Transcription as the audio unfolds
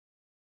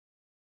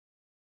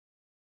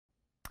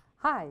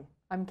Hi,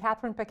 I'm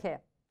Catherine Paquet.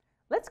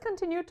 Let's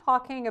continue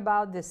talking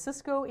about the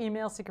Cisco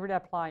email security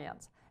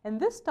appliance. And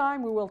this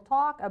time we will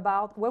talk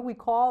about what we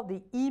call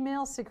the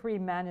email security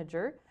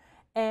manager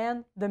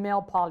and the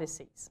mail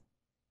policies.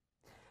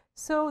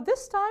 So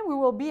this time we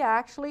will be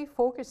actually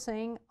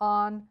focusing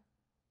on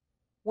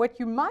what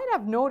you might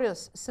have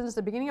noticed since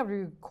the beginning of the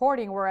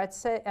recording, where it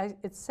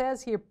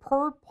says here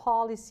per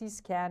policy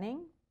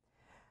scanning.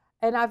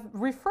 And I've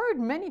referred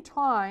many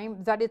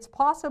times that it's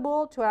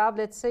possible to have,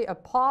 let's say, a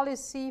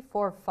policy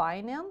for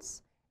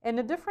finance and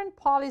a different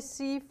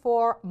policy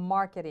for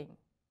marketing.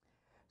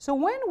 So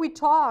when we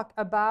talk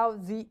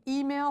about the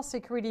email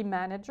security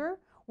manager,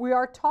 we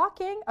are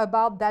talking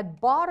about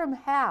that bottom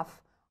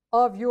half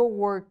of your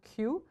work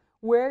queue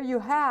where you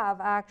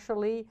have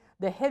actually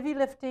the heavy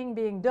lifting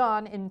being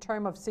done in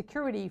terms of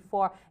security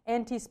for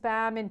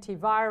anti-spam,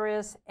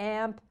 antivirus,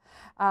 AMP,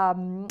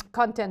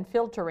 content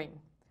filtering.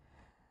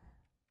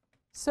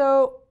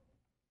 So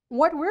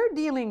what we're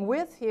dealing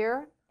with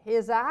here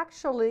is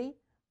actually,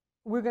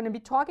 we're going to be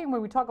talking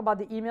when we talk about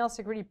the email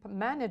security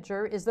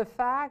manager, is the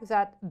fact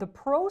that the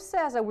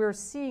process that we're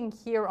seeing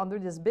here under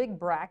this big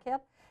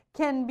bracket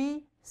can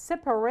be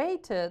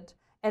separated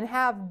and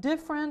have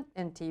different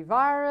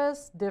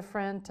antivirus,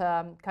 different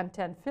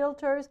content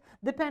filters,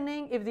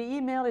 depending if the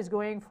email is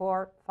going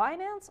for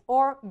finance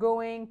or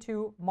going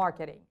to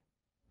marketing.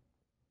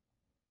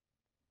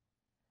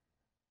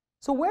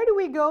 So where do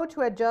we go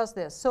to adjust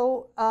this?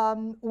 So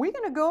we're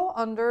going to go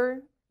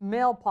under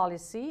mail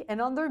policy,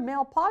 and under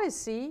mail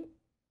policy,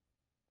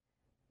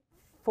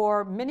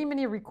 for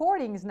many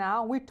recordings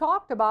now, we've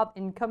talked about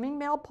incoming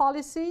mail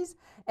policies,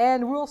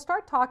 and we'll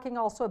start talking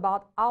also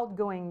about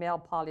outgoing mail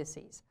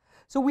policies.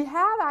 So we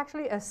have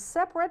actually a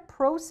separate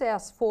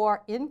process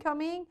for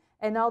incoming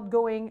and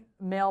outgoing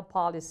mail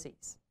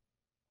policies.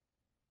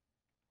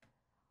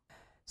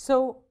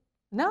 So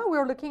now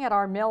we're looking at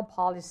our mail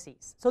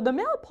policies. So the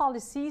mail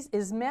policies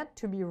is meant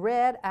to be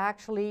read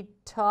actually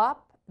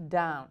top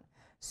down.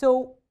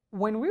 So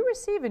when we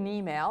receive an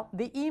email,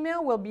 the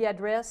email will be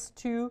addressed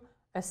to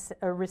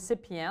a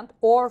recipient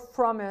or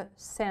from a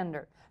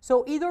sender.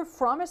 So either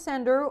from a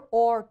sender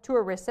or to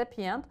a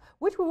recipient,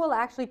 which we will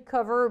actually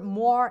cover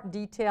more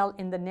detail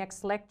in the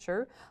next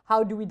lecture.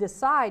 How do we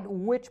decide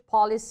which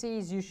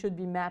policies you should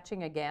be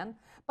matching again?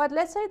 But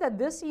let's say that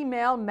this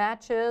email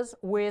matches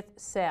with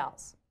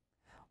sales.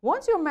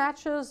 Once you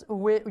match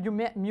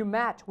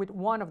with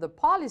one of the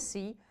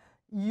policy,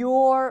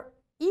 your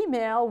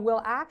email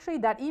will actually,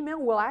 that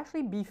email will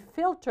actually be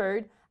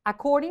filtered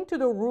according to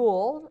the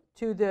rule,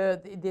 to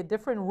the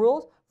different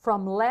rules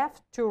from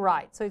left to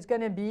right. So it's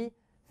going to be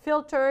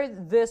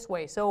filtered this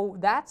way. So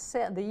that's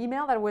the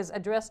email that was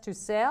addressed to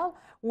sale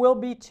will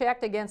be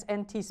checked against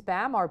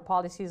anti-spam. Our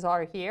policies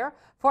are here.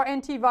 For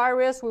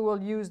antivirus, we will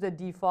use the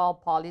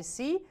default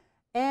policy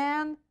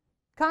and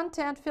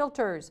content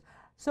filters.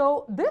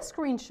 So this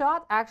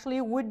screenshot actually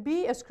would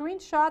be a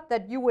screenshot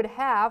that you would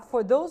have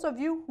for those of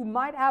you who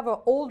might have an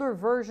older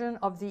version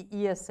of the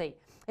ESA.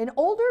 An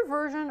older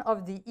version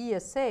of the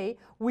ESA,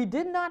 we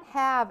did not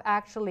have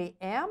actually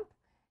AMP,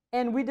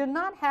 and we did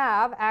not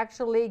have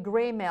actually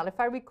gray mail. If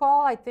I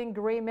recall, I think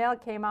gray mail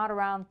came out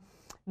around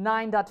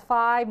 9.5,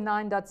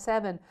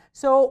 9.7.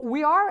 So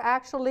we are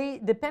actually,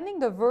 depending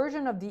the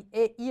version of the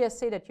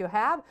ESA that you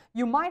have,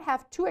 you might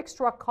have two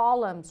extra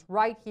columns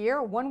right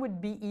here. One would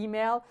be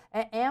email,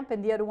 AMP,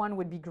 and the other one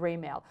would be gray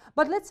mail.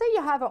 But let's say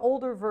you have an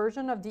older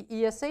version of the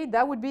ESA,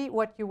 that would be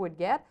what you would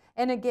get.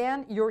 And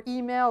again, your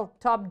email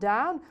top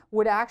down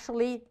would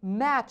actually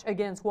match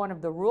against one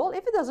of the rules.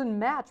 If it doesn't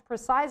match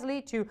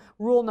precisely to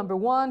rule number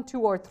 1,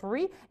 2, or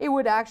 3, it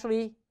would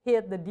actually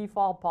hit the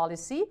default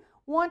policy.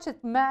 Once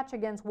it matches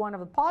against one of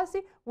the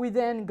policy, we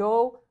then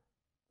go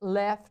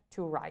left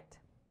to right.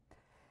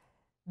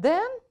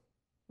 Then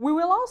we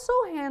will also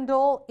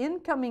handle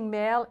incoming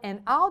mail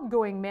and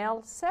outgoing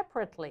mail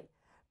separately.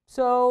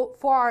 So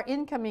for our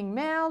incoming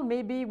mail,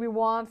 maybe we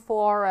want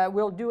for,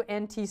 we'll do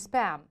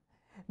anti-spam.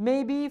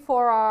 Maybe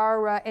for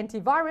our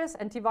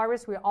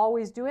antivirus, we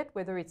always do it,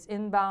 whether it's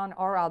inbound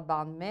or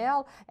outbound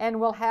mail, and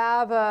we'll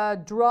have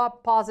a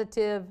drop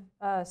positive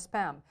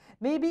spam.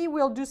 Maybe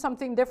we'll do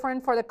something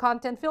different for the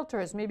content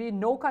filters. Maybe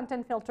no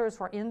content filters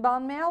for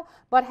inbound mail,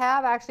 but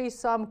have actually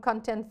some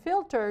content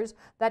filters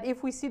that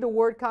if we see the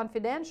word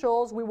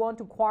confidentials, we want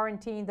to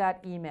quarantine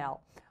that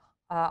email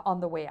on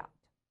the way out.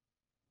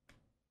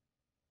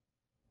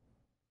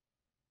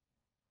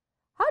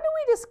 How do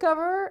we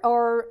discover,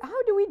 or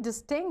how do we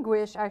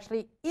distinguish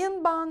actually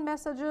inbound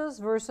messages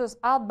versus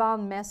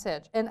outbound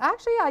message? And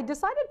actually I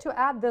decided to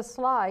add this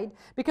slide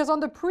because on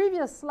the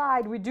previous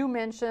slide we do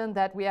mention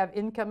that we have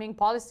incoming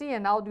policy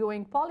and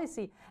outgoing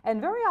policy.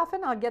 And very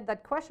often I'll get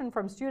that question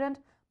from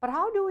students, but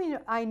how do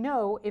I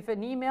know if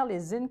an email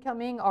is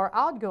incoming or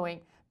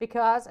outgoing?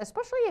 Because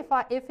especially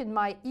if in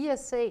my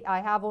ESA I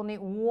have only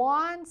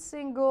one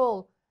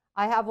single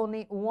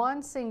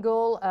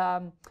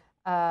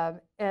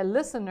a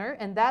listener,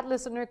 and that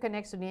listener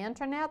connects to the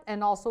internet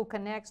and also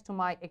connects to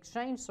my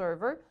Exchange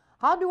server.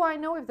 How do I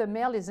know if the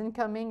mail is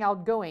incoming,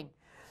 outgoing?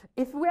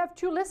 If we have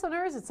 2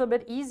 listeners, it's a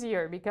bit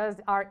easier because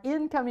our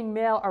incoming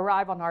mail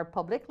arrive on our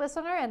public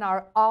listener and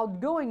our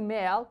outgoing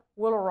mail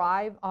will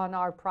arrive on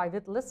our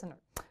private listener.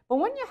 But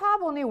when you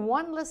have only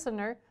 1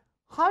 listener,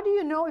 how do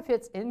you know if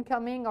it's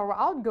incoming or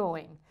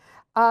outgoing?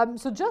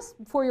 So just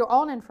for your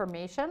own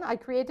information, I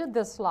created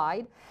this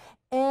slide,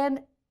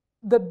 and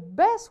the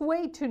best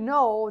way to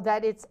know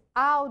that it's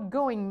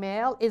outgoing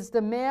mail is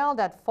the mail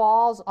that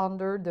falls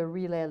under the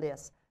relay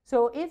list.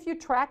 So if you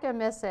track a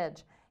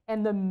message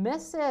and the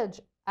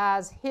message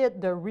has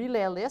hit the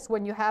relay list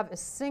when you have a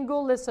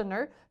single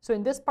listener, so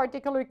in this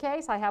particular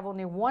case, I have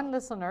only 1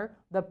 listener,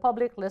 the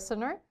public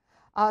listener.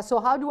 So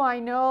how do I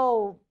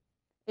know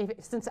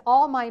since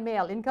all my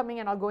mail, incoming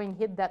and outgoing,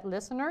 hit that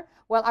listener?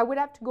 Well, I would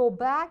have to go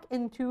back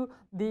into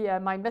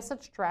my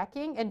message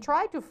tracking and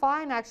try to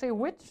find actually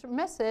which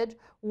message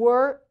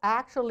were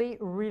actually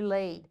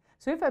relayed.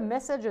 So if a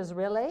message is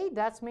relayed,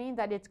 that means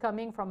that it's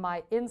coming from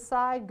my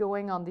inside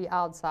going on the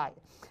outside.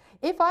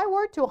 If I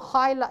were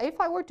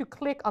to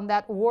click on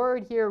that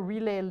word here,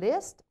 relay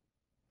list,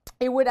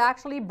 it would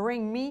actually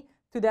bring me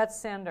to that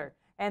sender.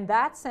 And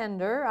that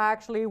sender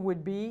actually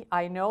would be,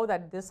 I know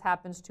that this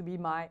happens to be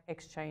my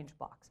exchange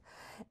box.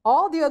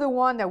 All the other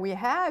ones that we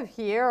have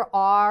here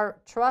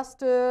are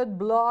trusted,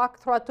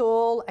 blocked,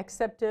 throttle,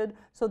 accepted.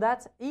 So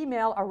that's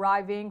email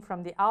arriving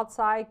from the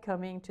outside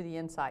coming to the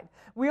inside.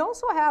 We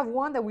also have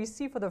one that we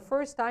see for the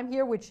first time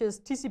here, which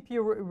is TCP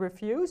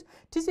refuse.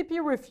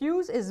 TCP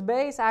refuse is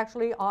based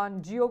actually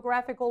on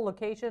geographical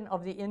location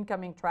of the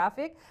incoming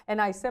traffic. And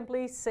I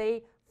simply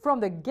say, from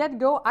the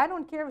get-go, I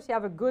don't care if you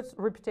have a good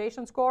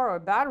reputation score or a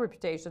bad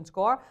reputation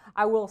score.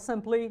 I will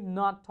simply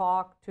not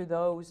talk to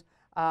those,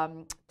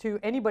 to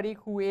anybody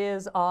who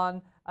is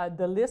on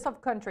the list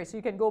of countries. So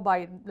you can go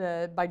by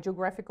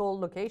geographical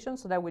location,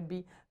 so that would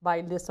be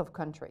by list of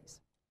countries.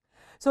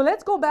 So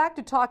let's go back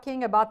to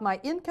talking about my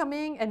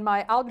incoming and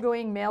my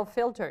outgoing mail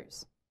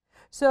filters.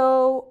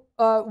 So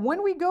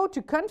when we go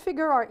to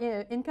configure our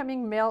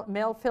incoming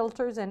mail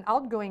filters and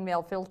outgoing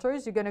mail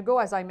filters, you're going to go,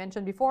 as I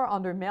mentioned before,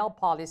 under mail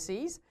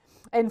policies.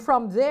 And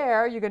from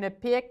there, you're going to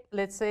pick,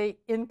 let's say,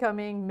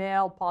 incoming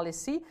mail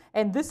policy.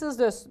 And this is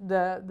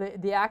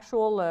the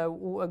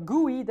actual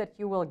GUI that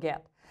you will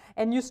get.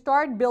 And you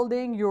start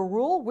building your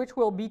rule, which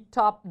will be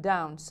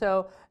top-down.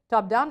 So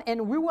top-down,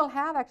 and we will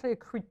have actually a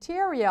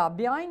criteria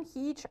behind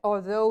each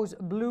of those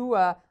blue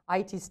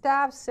IT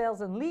staff, sales,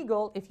 and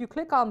legal. If you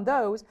click on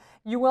those,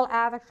 you will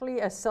have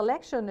actually a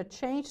selection, a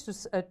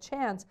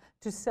chance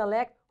to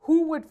select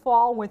who would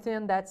fall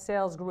within that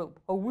sales group,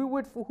 or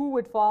who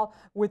would fall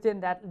within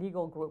that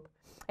legal group.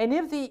 And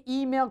if the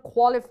email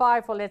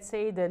qualify for, let's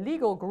say, the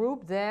legal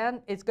group,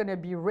 then it's going to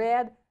be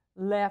read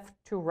left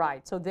to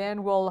right. So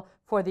then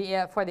for the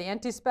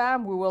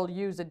anti-spam, we will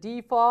use a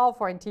default.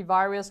 For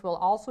antivirus, we'll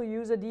also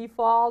use a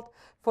default.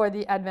 For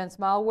the advanced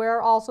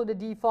malware, also the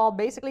default.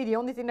 Basically, the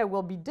only thing that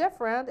will be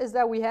different is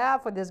that we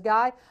have, for this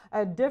guy,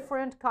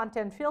 different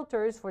content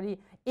filters for the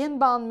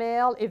inbound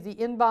mail if the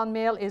inbound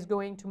mail is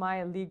going to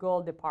my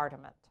legal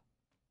department.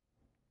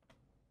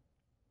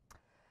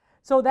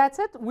 So that's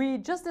it. We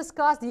just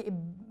discussed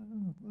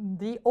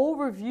the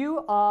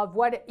overview of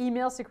what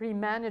Email Security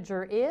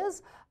Manager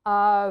is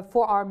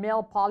for our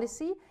mail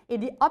policy.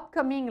 In the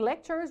upcoming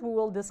lectures, we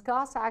will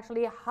discuss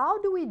actually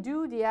how do we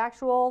do the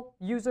actual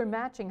user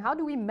matching? How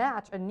do we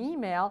match an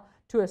email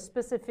to a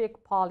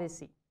specific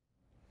policy?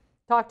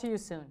 Talk to you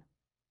soon.